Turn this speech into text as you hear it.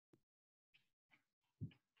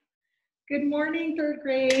Good morning, third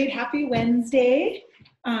grade. Happy Wednesday.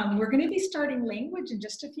 We're going to be starting language in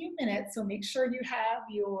just a few minutes, so make sure you have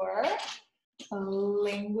your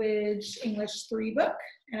language English 3 book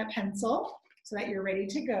and a pencil so that you're ready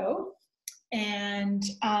to go. And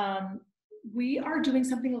we are doing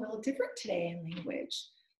something a little different today in language.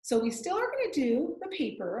 So we still are going to do the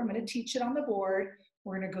paper. I'm going to teach it on the board.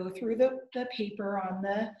 We're going to go through the paper on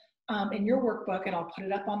the in your workbook, and I'll put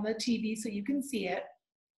it up on the TV so you can see it.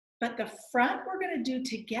 But the front we're going to do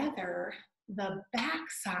together. The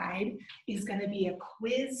back side is going to be a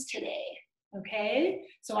quiz today, okay?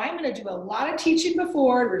 So I'm going to do a lot of teaching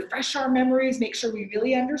before, refresh our memories, make sure we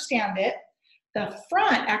really understand it. The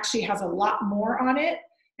front actually has a lot more on it,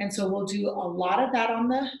 and so we'll do a lot of that on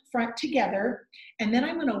the front together. And then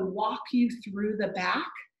I'm going to walk you through the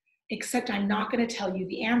back, except I'm not going to tell you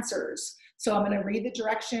the answers. So I'm going to read the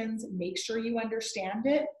directions, make sure you understand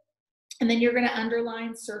it. And then you're going to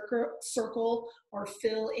underline, circle, or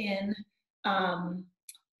fill in sorry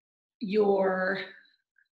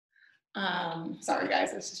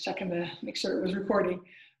guys, I was just checking to make sure it was recording.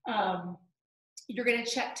 You're going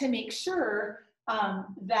to check to make sure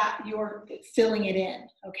that you're filling it in,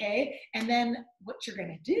 okay? And then what you're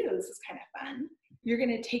going to do, this is kind of fun, you're going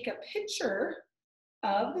to take a picture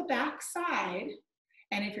of the back side,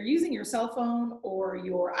 and if you're using your cell phone or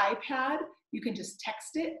your iPad, you can just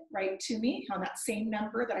text it right to me on that same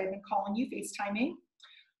number that I've been calling you, FaceTiming.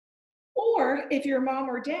 Or if your mom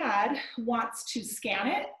or dad wants to scan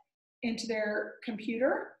it into their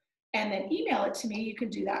computer and then email it to me, you can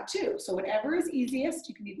do that too. So whatever is easiest,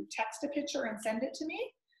 you can either text a picture and send it to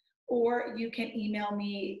me, or you can email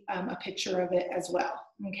me a picture of it as well,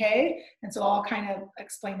 okay? And so I'll kind of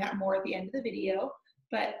explain that more at the end of the video.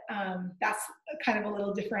 But that's kind of a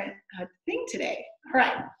little different thing today. All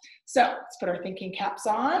right, so let's put our thinking caps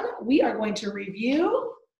on. We are going to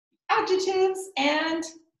review adjectives and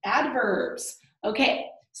adverbs. Okay,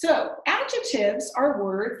 so adjectives are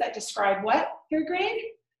words that describe what, third grade?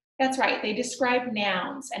 That's right, they describe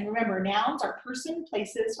nouns. And remember, nouns are person,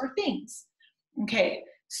 places, or things. Okay,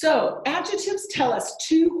 so adjectives tell us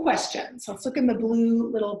 2 questions. Let's look in the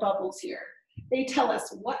blue little bubbles here. They tell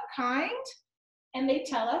us what kind, and they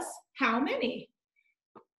tell us how many.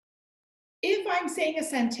 If I'm saying a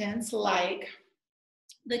sentence like,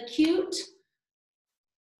 the cute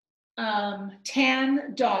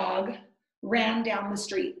tan dog ran down the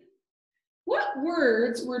street, what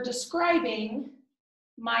words were describing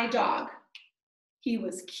my dog? He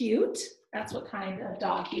was cute, that's what kind of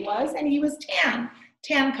dog he was, and he was tan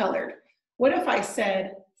colored. What if I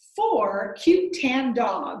said, 4 cute tan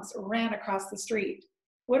dogs ran across the street?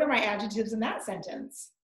 What are my adjectives in that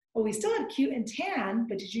sentence? Well, we still have cute and tan,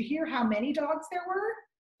 but did you hear how many dogs there were?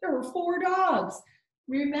 There were 4 dogs.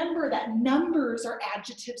 Remember that numbers are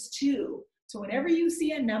adjectives too. So whenever you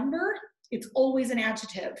see a number, it's always an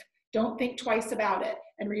adjective. Don't think twice about it.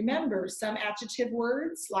 And remember, some adjective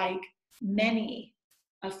words like many,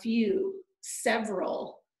 a few,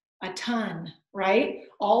 several, a ton, right?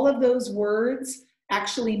 All of those words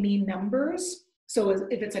actually mean numbers. So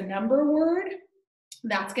if it's a number word,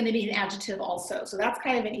 that's going to be an adjective also. So that's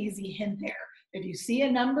kind of an easy hint there. If you see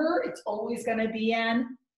a number, it's always going to be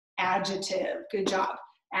an adjective. Good job.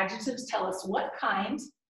 Adjectives tell us what kind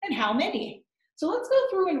and how many. So let's go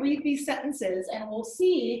through and read these sentences, and we'll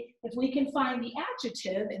see if we can find the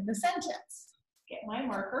adjective in the sentence. Get my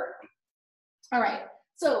marker. All right,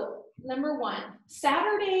 so number 1,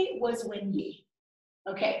 Saturday was windy.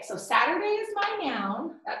 Okay, so Saturday is my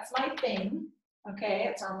noun. That's my thing. Okay,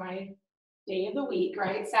 it's on my day of the week,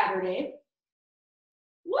 right? Saturday.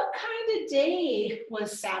 What kind of day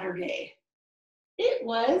was Saturday? It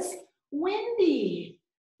was windy.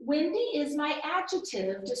 Windy is my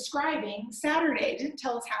adjective describing Saturday. It didn't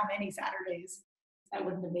tell us how many Saturdays. That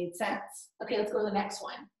wouldn't have made sense. Okay, let's go to the next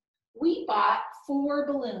one. We bought 4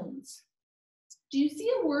 balloons. Do you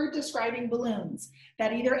see a word describing balloons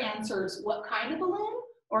that either answers what kind of balloon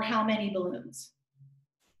or how many balloons?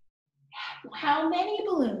 How many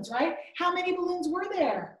balloons, right? How many balloons were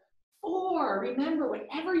there? 4. Remember,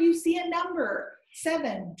 whenever you see a number,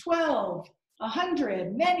 7, 12,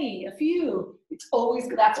 100, many, a few,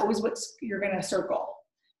 that's always what you're going to circle.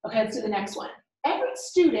 Okay, let's do the next one. Every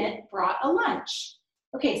student brought a lunch.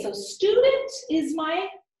 Okay, so student is my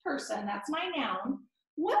person, that's my noun.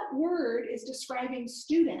 What word is describing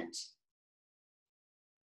student?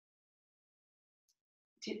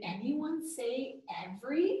 Did anyone say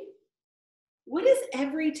every? What is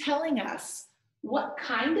every telling us? What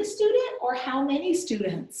kind of student or how many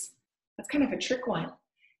students? That's kind of a trick one.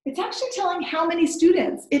 It's actually telling how many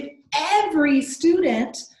students. If every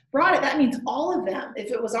student brought it, that means all of them.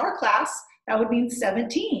 If it was our class, that would mean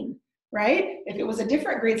 17, right? If it was a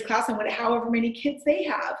different grades class, and however many kids they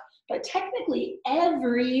have. But technically,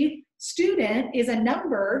 every student is a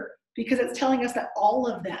number because it's telling us that all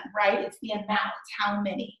of them, right? It's the amount, it's how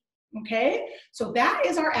many, okay? So that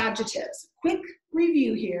is our adjectives. Quick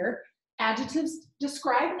review here. Adjectives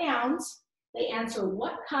describe nouns. They answer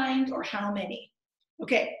what kind or how many.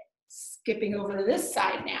 Okay, skipping over to this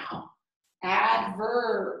side now.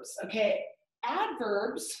 Adverbs, okay.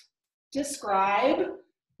 Adverbs describe, let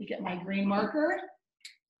me get my green marker,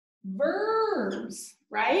 verbs,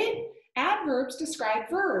 right? Adverbs describe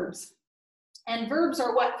verbs. And verbs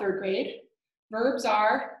are what, third grade? Verbs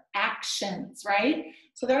are actions, right?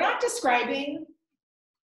 So they're not describing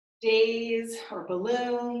days or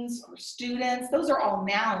balloons or students. Those are all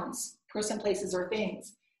nouns, person, places, or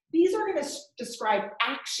things. These are going to describe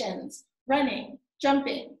actions, running,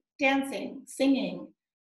 jumping, dancing, singing,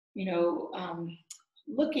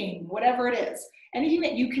 looking, whatever it is. Anything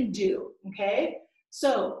that you can do, okay?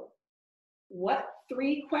 So what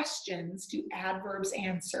 3 questions do adverbs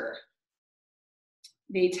answer?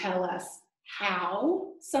 They tell us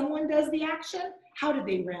how someone does the action. How did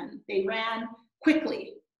they run? They ran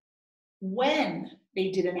quickly. When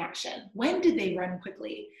they did an action. When did they run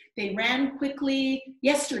quickly? They ran quickly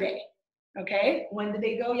yesterday. Okay, when did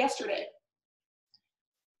they go yesterday?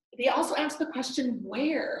 They also ask the question,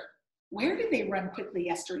 where? Where did they run quickly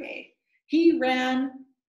yesterday? He ran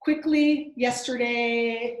quickly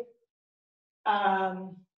yesterday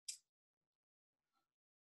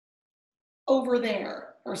over there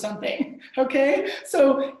or something, okay?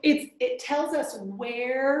 So it tells us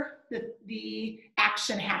where the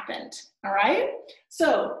action happened, all right?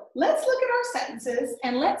 So let's look at our sentences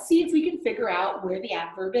and let's see if we can figure out where the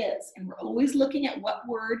adverb is. And we're always looking at what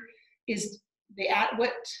word is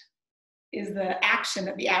what is the action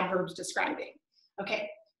that the adverb's describing. Okay,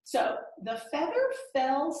 so the feather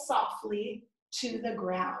fell softly to the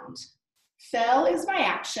ground. Fell is my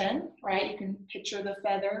action, right? You can picture the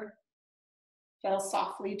feather fell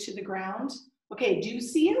softly to the ground. Okay, do you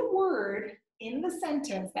see a word in the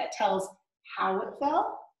sentence that tells how it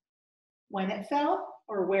fell, when it fell,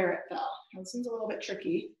 or where it fell? This one's a little bit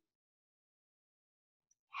tricky.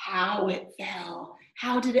 How it fell.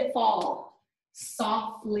 How did it fall?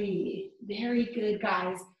 Softly. Very good,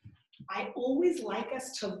 guys. I always like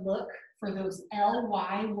us to look for those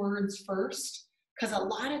ly words first, because a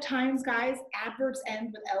lot of times, guys, adverbs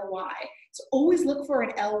end with ly. So always look for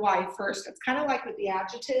an ly first. It's kind of like with the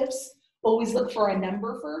adjectives, always look for a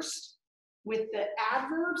number first. With the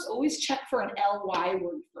adverbs, always check for an ly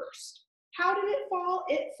word first. How did it fall?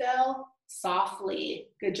 It fell softly.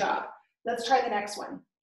 Good job. Let's try the next one.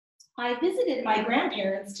 I visited my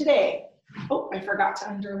grandparents today. Oh, I forgot to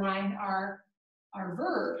underline our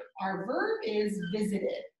verb. Our verb is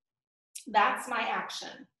visited. That's my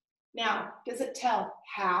action. Now, does it tell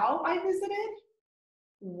how I visited,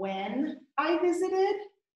 when I visited,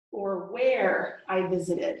 or where I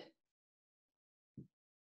visited?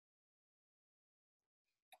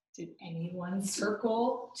 Did anyone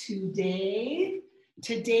circle today?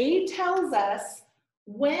 Today tells us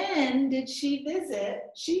when did she visit?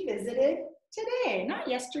 She visited today, not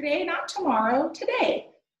yesterday, not tomorrow, today.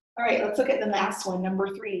 All right, let's look at the last one,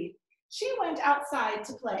 number 3. She went outside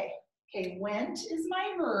to play. Okay, went is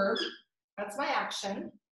my verb. That's my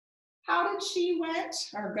action. How did she went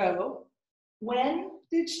or go? When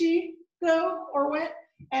did she go or went?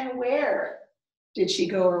 And where did she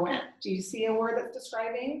go or went? Do you see a word that's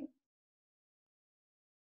describing?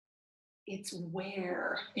 It's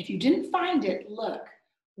where. If you didn't find it, look.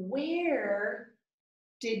 Where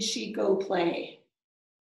did she go play?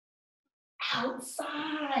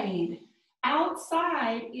 Outside.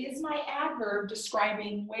 Outside is my adverb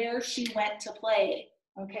describing where she went to play.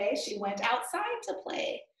 Okay, she went outside to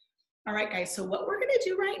play. All right, guys, so what we're gonna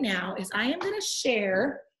do right now is I am gonna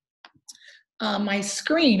share my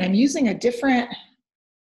screen. I'm using a different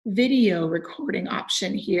video recording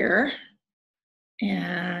option here,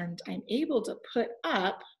 and I'm able to put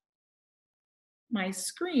up my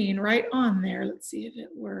screen right on there. Let's see if it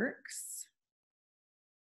works.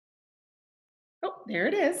 Oh, there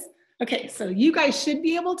it is. Okay, so you guys should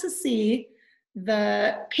be able to see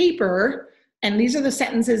the paper, and these are the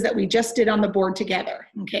sentences that we just did on the board together,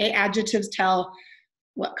 okay? Adjectives tell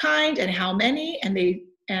what kind and how many,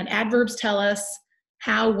 and adverbs tell us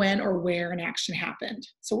how, when, or where an action happened.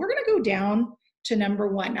 So we're gonna go down to number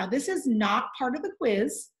 1. Now this is not part of the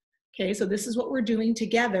quiz, okay? So this is what we're doing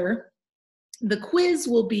together. The quiz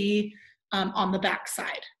will be on the back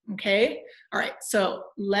side, okay? All right, so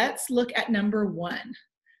let's look at number 1.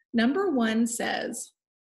 Number 1 says,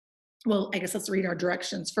 Well, I guess let's read our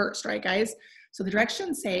directions first, right, guys? So the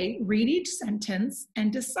directions say, read each sentence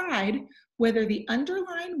and decide whether the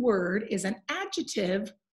underlined word is an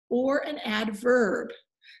adjective or an adverb.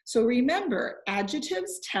 So remember,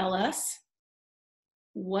 adjectives tell us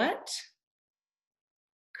what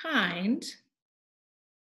kind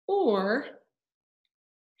or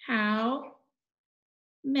how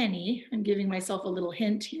many. I'm giving myself a little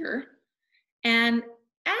hint here. And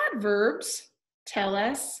adverbs tell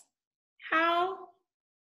us how,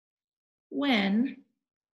 when,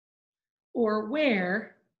 or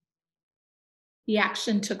where the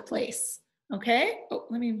action took place. Okay? Oh,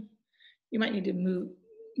 you might need to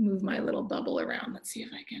move my little bubble around. Let's see if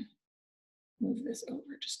I can move this over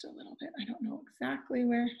just a little bit. I don't know exactly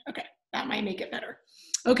where. Okay, that might make it better.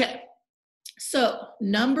 Okay, so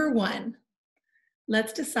number one,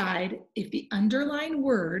 let's decide if the underlined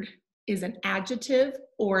word is an adjective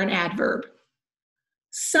or an adverb.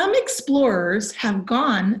 Some explorers have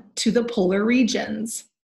gone to the polar regions.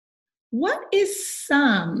 What is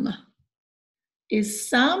some? Is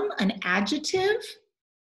some an adjective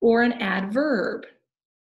or an adverb?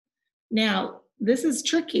 Now, this is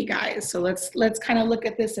tricky, guys, so let's kind of look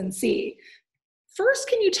at this and see. First,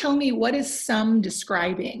 can you tell me what is some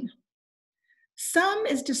describing? Some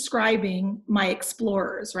is describing my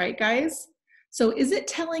explorers, right, guys? So is it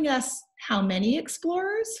telling us how many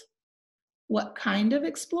explorers? What kind of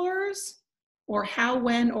explorers? Or how,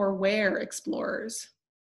 when, or where explorers?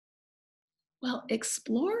 Well,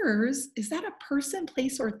 explorers, is that a person,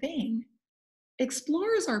 place, or thing?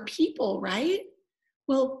 Explorers are people, right?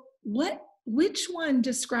 Well, which one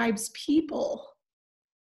describes people?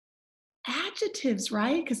 Adjectives,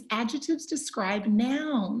 right? Because adjectives describe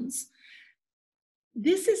nouns.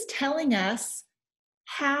 This is telling us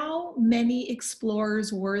how many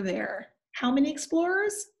explorers were there. How many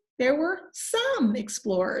explorers? There were some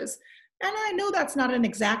explorers. And I know that's not an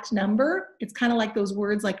exact number. It's kind of like those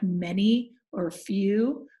words like many or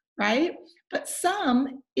few, right? But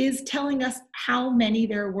some is telling us how many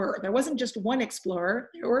there were. There wasn't just one explorer,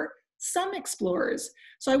 there were some explorers.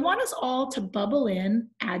 So I want us all to bubble in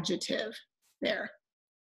adjective there.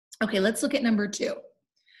 Okay, let's look at number two.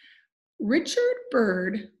 Richard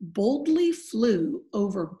Byrd boldly flew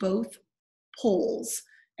over both poles.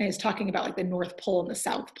 And it's talking about like the North Pole and the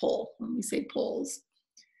South Pole when we say poles.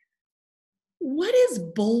 What is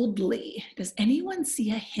boldly? Does anyone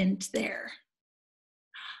see a hint there?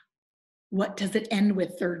 What does it end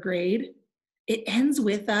with, third grade? It ends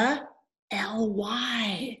with a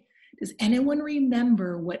ly. Does anyone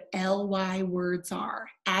remember what ly words are?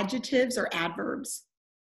 Adjectives or adverbs?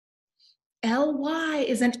 Ly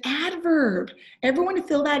is an adverb. Everyone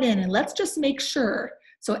fill that in and let's just make sure.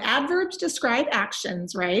 So adverbs describe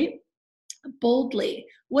actions, right? Boldly.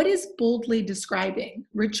 What is boldly describing?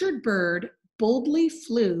 Richard Byrd boldly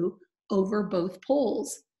flew over both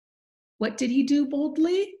poles. What did he do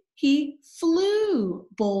boldly? He flew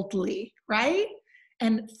boldly, right?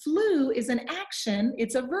 And flew is an action,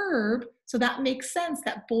 it's a verb, so that makes sense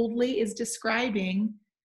that boldly is describing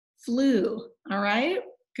flew, all right?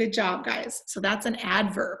 Good job, guys. So that's an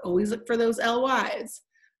adverb. Always look for those LYs.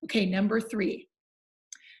 Okay, number three.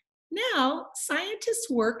 Now, scientists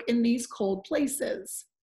work in these cold places.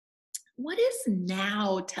 What is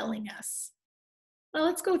now telling us? Well,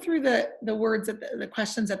 let's go through the words, the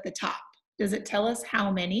questions at the top. Does it tell us how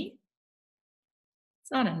many?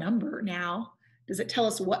 It's not a number now. Does it tell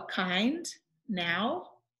us what kind? Now?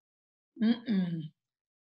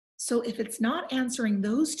 So if it's not answering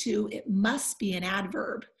those two, it must be an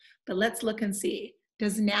adverb. But let's look and see.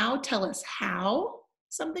 Does now tell us how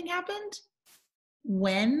something happened?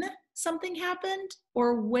 When something happened?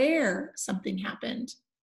 Or where something happened?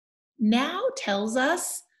 Now tells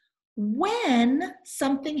us when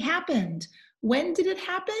something happened. When did it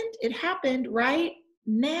happen? It happened right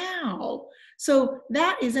now. So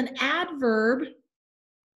that is an adverb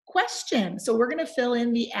question. So we're going to fill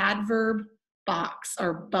in the adverb box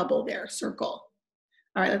or bubble there, circle.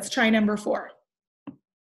 All right, let's try number four.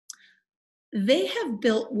 They have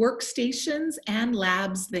built workstations and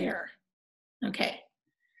labs there. Okay,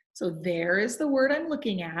 so there is the word I'm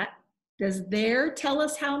looking at. Does there tell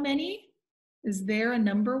us how many? Is there a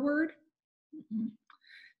number word?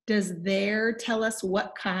 Does there tell us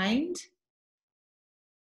what kind?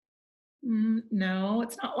 No,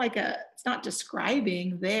 it's not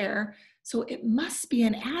describing there. So it must be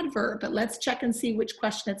an adverb, but let's check and see which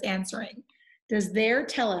question it's answering. Does there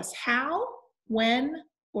tell us how, when,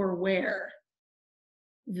 or where?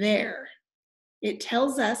 There. It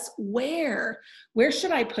tells us where. Where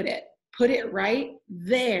should I put it? Put it right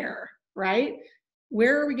there, right?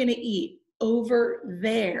 Where are we going to eat? over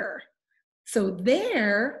there. So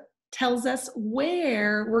there tells us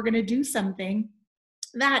where we're going to do something.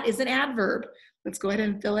 That is an adverb. Let's go ahead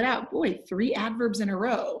and fill it out. Boy, 3 adverbs in a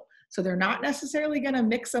row. So they're not necessarily going to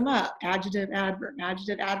mix them up. Adjective, adverb,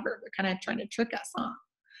 adjective, adverb. They're kind of trying to trick us, huh?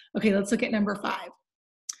 Okay, let's look at number 5.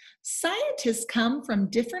 Scientists come from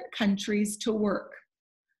different countries to work.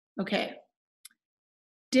 Okay,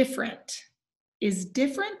 different. Is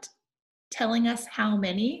different telling us how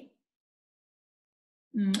many?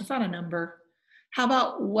 It's not a number. How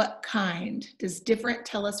about what kind? Does different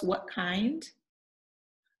tell us what kind?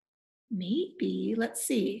 Maybe. Let's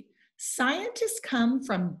see. Scientists come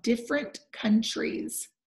from different countries.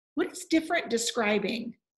 What is different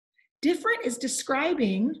describing? Different is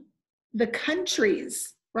describing the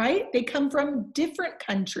countries, right? They come from different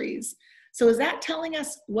countries. So is that telling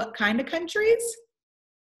us what kind of countries?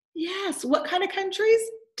 Yes. What kind of countries?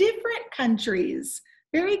 Different countries.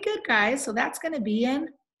 Very good, guys. So that's going to be an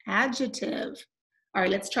adjective. All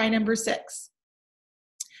right, let's try number 6.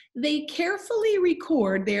 They carefully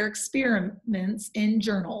record their experiments in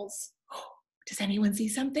journals. Does anyone see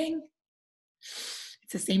something?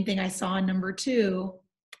 It's the same thing I saw in number 2.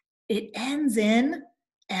 It ends in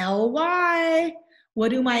ly. What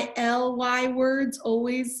do my ly words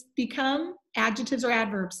always become? Adjectives or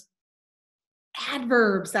adverbs?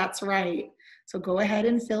 Adverbs, that's right. So go ahead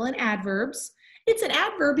and fill in adverbs. It's an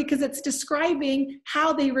adverb because it's describing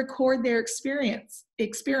how they record their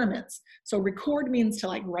experiments. So record means to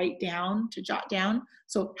like write down, to jot down.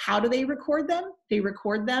 So how do they record them? They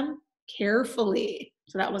record them carefully.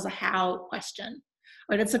 So that was a how question.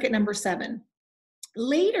 All right, let's look at number 7.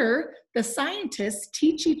 Later, the scientists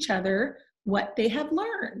teach each other what they have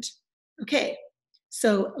learned. Okay,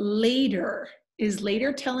 so later. Is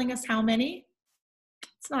later telling us how many?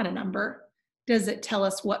 It's not a number. Does it tell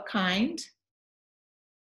us what kind?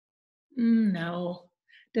 No.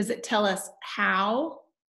 Does it tell us how?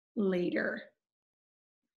 Later.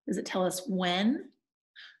 Does it tell us when?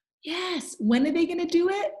 Yes. When are they going to do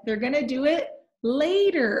it? They're going to do it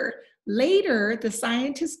later. Later, the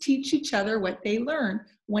scientists teach each other what they learn.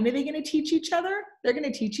 When are they going to teach each other? They're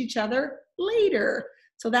going to teach each other later.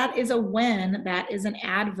 So that is a when. That is an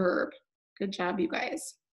adverb. Good job, you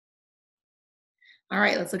guys. All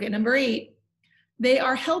right, let's look at number 8. They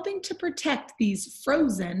are helping to protect these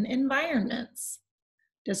frozen environments.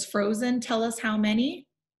 Does frozen tell us how many?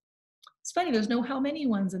 It's funny, there's no how many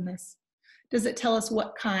ones in this. Does it tell us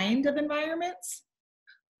what kind of environments?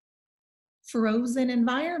 Frozen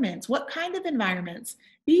environments. What kind of environments?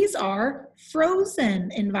 These are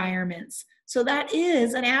frozen environments. So that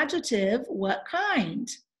is an adjective. What kind?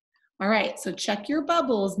 All right, so check your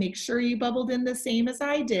bubbles. Make sure you bubbled in the same as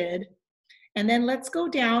I did. And then let's go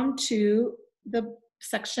down to the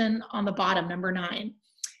section on the bottom, number 9.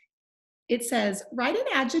 It says, write an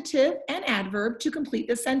adjective and adverb to complete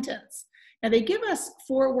the sentence. Now they give us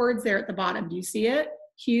 4 words there at the bottom. Do you see it?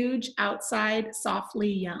 Huge, outside,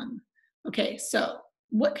 softly, young. Okay, so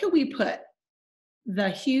what could we put? The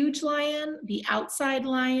huge lion, the outside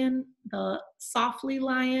lion, the softly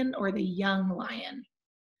lion, or the young lion?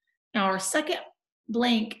 Now our second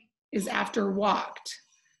blank is after walked.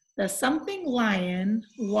 The something lion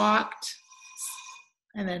walked,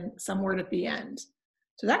 and then some word at the end.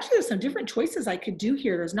 So actually there's some different choices I could do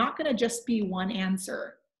here. There's not going to just be one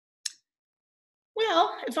answer.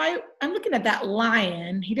 Well, if I'm looking at that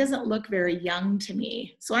lion, he doesn't look very young to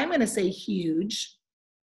me. So I'm going to say huge.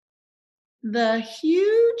 The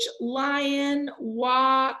huge lion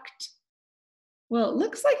walked. Well, it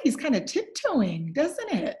looks like he's kind of tiptoeing,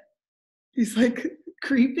 doesn't it? He's like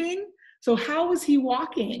creeping. So how was he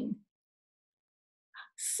walking?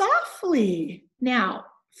 Softly. Now,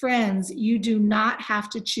 friends, you do not have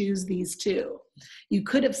to choose these 2. You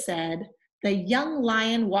could have said, the young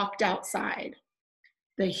lion walked outside.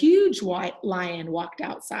 The huge lion walked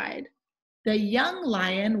outside. The young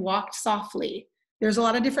lion walked softly. There's a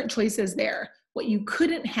lot of different choices there. What you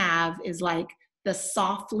couldn't have is like, the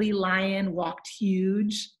softly lion walked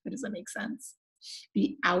huge. That doesn't make sense.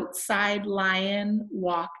 The outside lion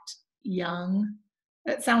walked young.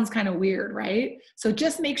 That sounds kind of weird, right? So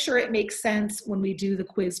just make sure it makes sense when we do the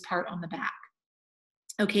quiz part on the back.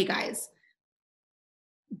 Okay, guys.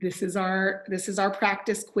 This is our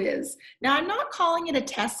practice quiz. Now, I'm not calling it a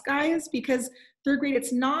test, guys, because 3rd grade,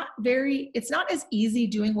 it's not as easy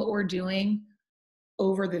doing what we're doing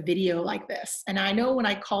over the video like this. And I know when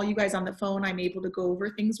I call you guys on the phone, I'm able to go over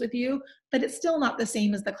things with you, but it's still not the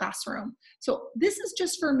same as the classroom. So this is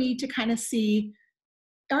just for me to kind of see,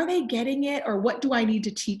 are they getting it, or what do I need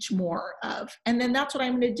to teach more of? And then that's what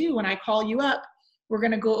I'm going to do when I call you up. we're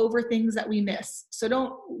going to go over things that we miss. So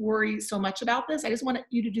don't worry so much about this. I just want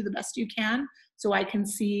you to do the best you can so I can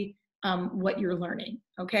see what you're learning,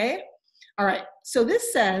 okay? All right, so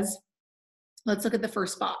this says, let's look at the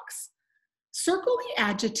first box. Circle the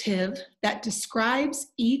adjective that describes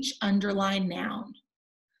each underlined noun.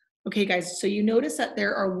 Okay, guys, so you notice that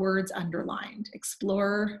there are words underlined.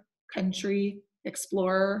 Explorer, country,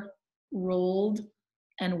 explorer, rolled,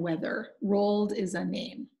 and weather. Rolled is a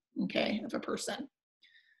name, okay, of a person.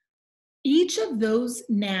 Each of those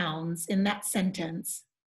nouns in that sentence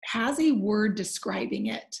has a word describing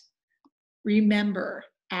it. Remember,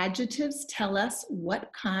 adjectives tell us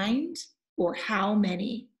what kind or how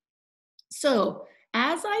many. So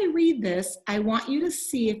as I read this, I want you to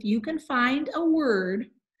see if you can find a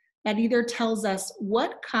word that either tells us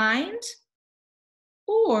what kind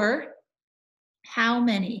or how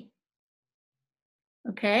many.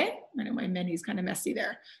 Okay, I know my many's kind of messy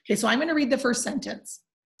there. Okay, so I'm going to read the first sentence.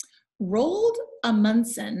 Roald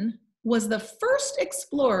Amundsen was the first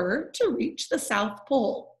explorer to reach the South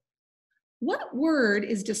Pole. What word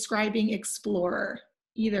is describing explorer?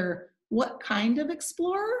 Either what kind of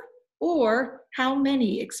explorer or how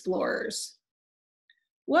many explorers?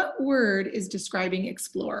 What word is describing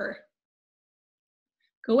explorer?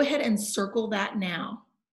 Go ahead and circle that now.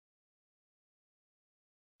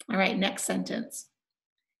 All right, next sentence.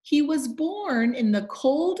 He was born in the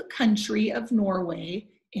cold country of Norway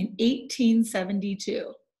in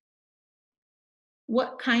 1872.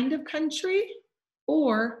 What kind of country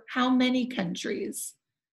or how many countries?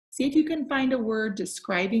 See if you can find a word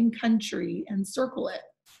describing country and circle it.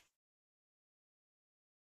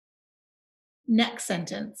 Next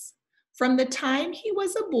sentence. From the time he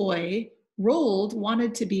was a boy, Roald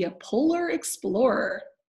wanted to be a polar explorer.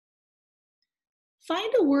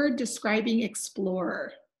 Find a word describing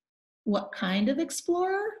explorer. What kind of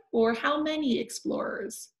explorer or how many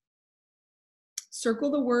explorers?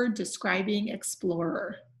 Circle the word describing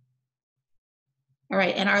explorer. All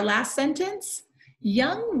right, and our last sentence.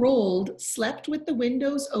 Young Roald slept with the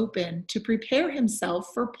windows open to prepare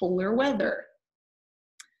himself for polar weather.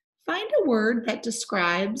 Find a word that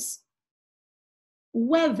describes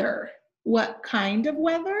weather. What kind of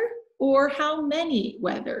weather or how many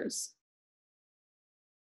weathers?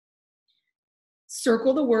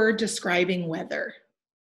 Circle the word describing weather.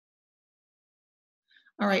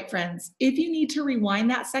 All right, friends, if you need to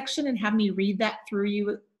rewind that section and have me read that through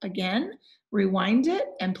you again, rewind it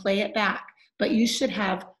and play it back. But you should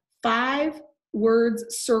have 5 words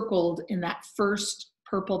circled in that first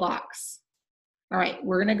purple box. All right,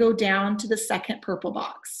 we're gonna go down to the second purple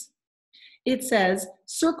box. It says,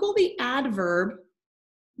 circle the adverb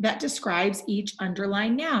that describes each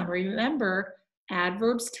underlined noun. Remember,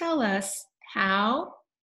 adverbs tell us how,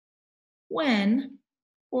 when,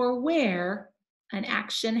 or where an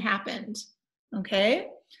action happened, okay?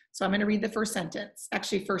 So I'm gonna read the first sentence,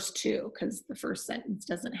 actually first 2, because the first sentence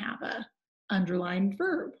doesn't have a underlined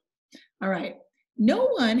verb. All right, no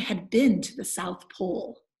one had been to the South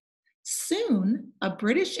Pole. Soon, a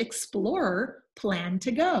British explorer planned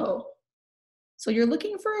to go. So you're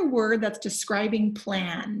looking for a word that's describing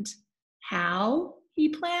planned. How he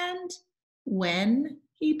planned, when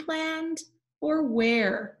he planned, or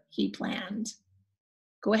where he planned.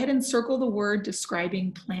 Go ahead and circle the word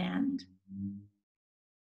describing planned.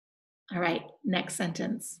 All right, next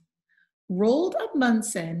sentence. Roald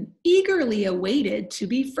Amundsen eagerly awaited to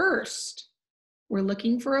be first. We're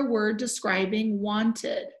looking for a word describing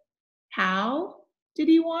wanted. How did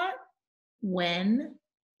he want? When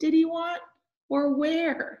did he want? Or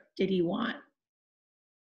where did he want?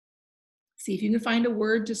 See if you can find a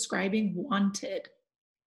word describing wanted.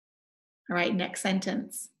 All right, next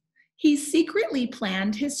sentence. He secretly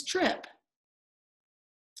planned his trip.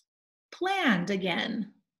 Planned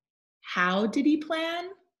again. How did he plan?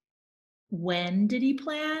 When did he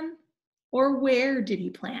plan? Or where did he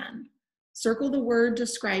plan? Circle the word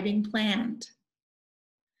describing planned.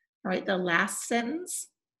 All right, the last sentence.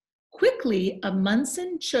 Quickly,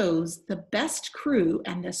 Amundsen chose the best crew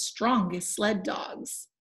and the strongest sled dogs.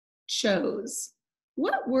 Chose.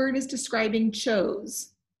 What word is describing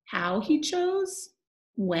chose? How he chose?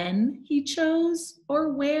 When he chose?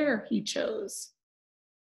 Or where he chose?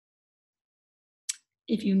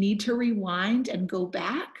 If you need to rewind and go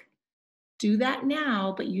back, do that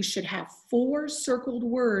now, but you should have 4 circled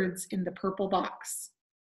words in the purple box.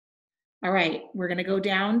 All right, we're gonna go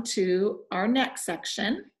down to our next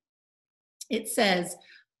section. It says,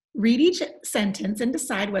 read each sentence and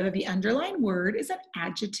decide whether the underlined word is an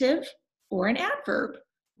adjective or an adverb.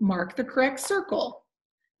 Mark the correct circle.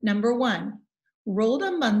 Number 1, Roald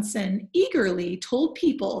Amundsen eagerly told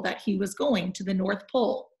people that he was going to the North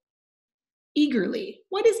Pole. Eagerly.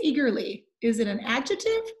 What is eagerly? Is it an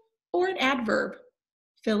adjective or an adverb?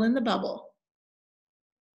 Fill in the bubble.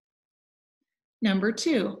 Number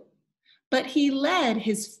 2. But he led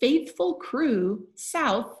his faithful crew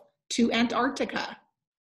south to Antarctica.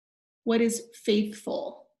 What is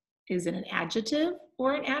faithful? Is it an adjective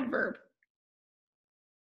or an adverb?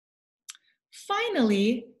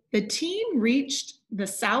 Finally, the team reached the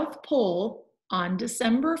South Pole on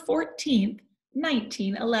December 14th,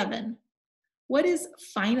 1911. What is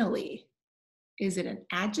finally? Is it an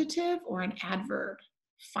adjective or an adverb?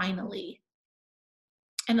 Finally.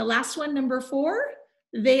 And the last one, number 4,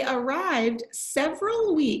 they arrived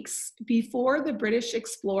several weeks before the British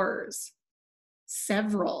explorers.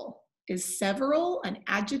 Several. Is several an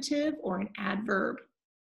adjective or an adverb?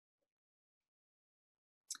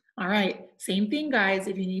 All right, same thing, guys.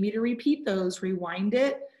 If you need me to repeat those, rewind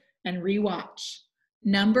it and rewatch.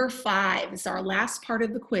 Number 5 is our last part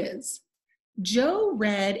of the quiz. Joe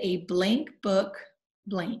read a blank book,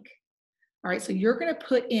 blank. All right, so you're going to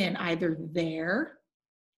put in either there,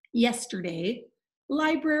 yesterday,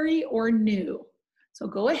 library, or new. So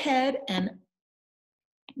go ahead and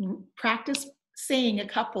practice saying a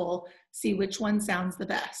couple, see which one sounds the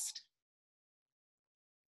best.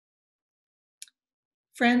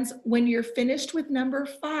 Friends, when you're finished with number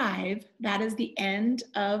 5, that is the end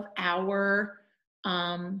of our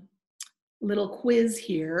little quiz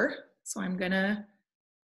here. So I'm gonna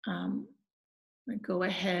go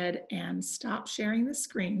ahead and stop sharing the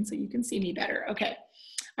screen so you can see me better. Okay,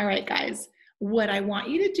 all right, guys. What I want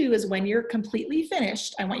you to do is when you're completely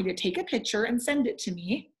finished, I want you to take a picture and send it to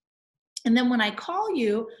me. And then when I call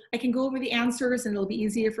you, I can go over the answers and it'll be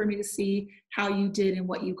easier for me to see how you did and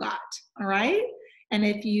what you got, all right? And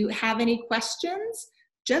if you have any questions,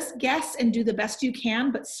 just guess and do the best you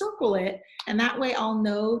can, but circle it. And that way I'll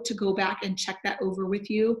know to go back and check that over with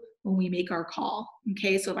you when we make our call,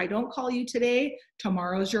 okay? So if I don't call you today,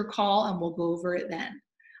 tomorrow's your call and we'll go over it then.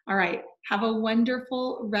 All right, have a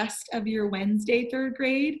wonderful rest of your Wednesday, 3rd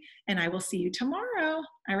grade, and I will see you tomorrow.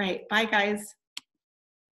 All right, bye guys.